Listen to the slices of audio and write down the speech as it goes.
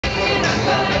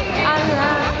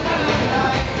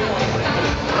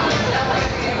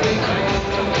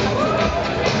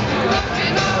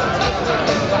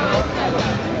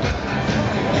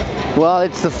Well,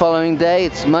 it's the following day.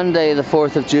 It's Monday the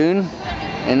 4th of June,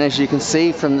 and as you can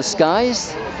see from the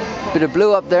skies, a bit of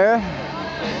blue up there,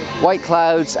 white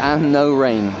clouds and no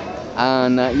rain.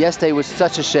 And yesterday was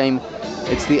such a shame.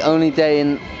 It's the only day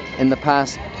in the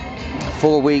past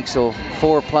 4 weeks or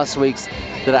 4+ weeks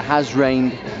that it has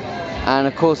rained, and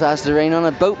of course it has to rain on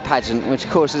a boat pageant, which of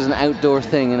course is an outdoor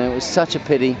thing, and it was such a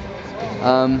pity.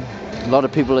 A lot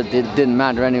of people it didn't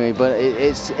matter anyway, but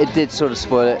it did sort of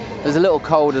spoil it. There's a little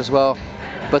cold as well,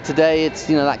 but today it's,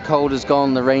 you know, that cold is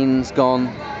gone, the rain's gone,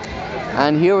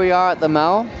 and here we are at the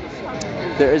Mall.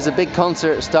 There is a big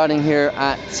concert starting here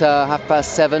at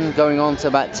 7:30, going on to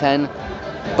about 10.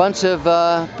 Bunch of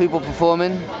people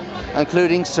performing,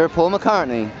 including Sir Paul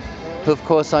McCartney, who of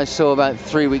course I saw about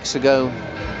 3 weeks ago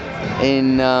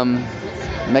in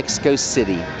Mexico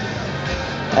City.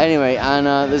 Anyway, and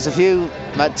there's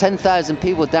about 10,000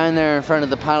 people down there in front of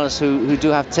the palace who do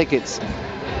have tickets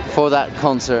for that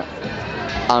concert.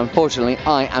 Unfortunately,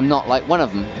 I am not like one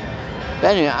of them.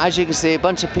 But anyway, as you can see, a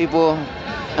bunch of people.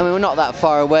 I mean, we're not that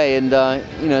far away, and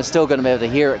you know, still going to be able to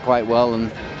hear it quite well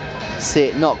and see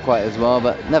it not quite as well,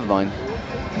 but never mind.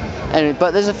 Anyway,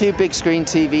 but there's a few big screen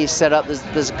TVs set up.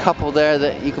 There's a couple there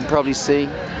that you can probably see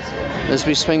as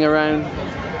we swing around.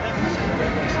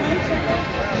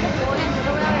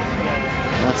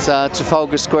 That's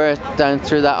Trafalgar Square down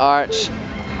through that arch.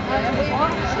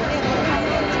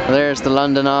 There's the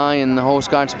London Eye and the Horse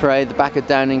Guards Parade, the back of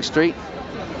Downing Street.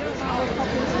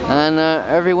 And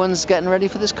everyone's getting ready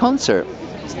for this concert.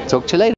 Talk to you later.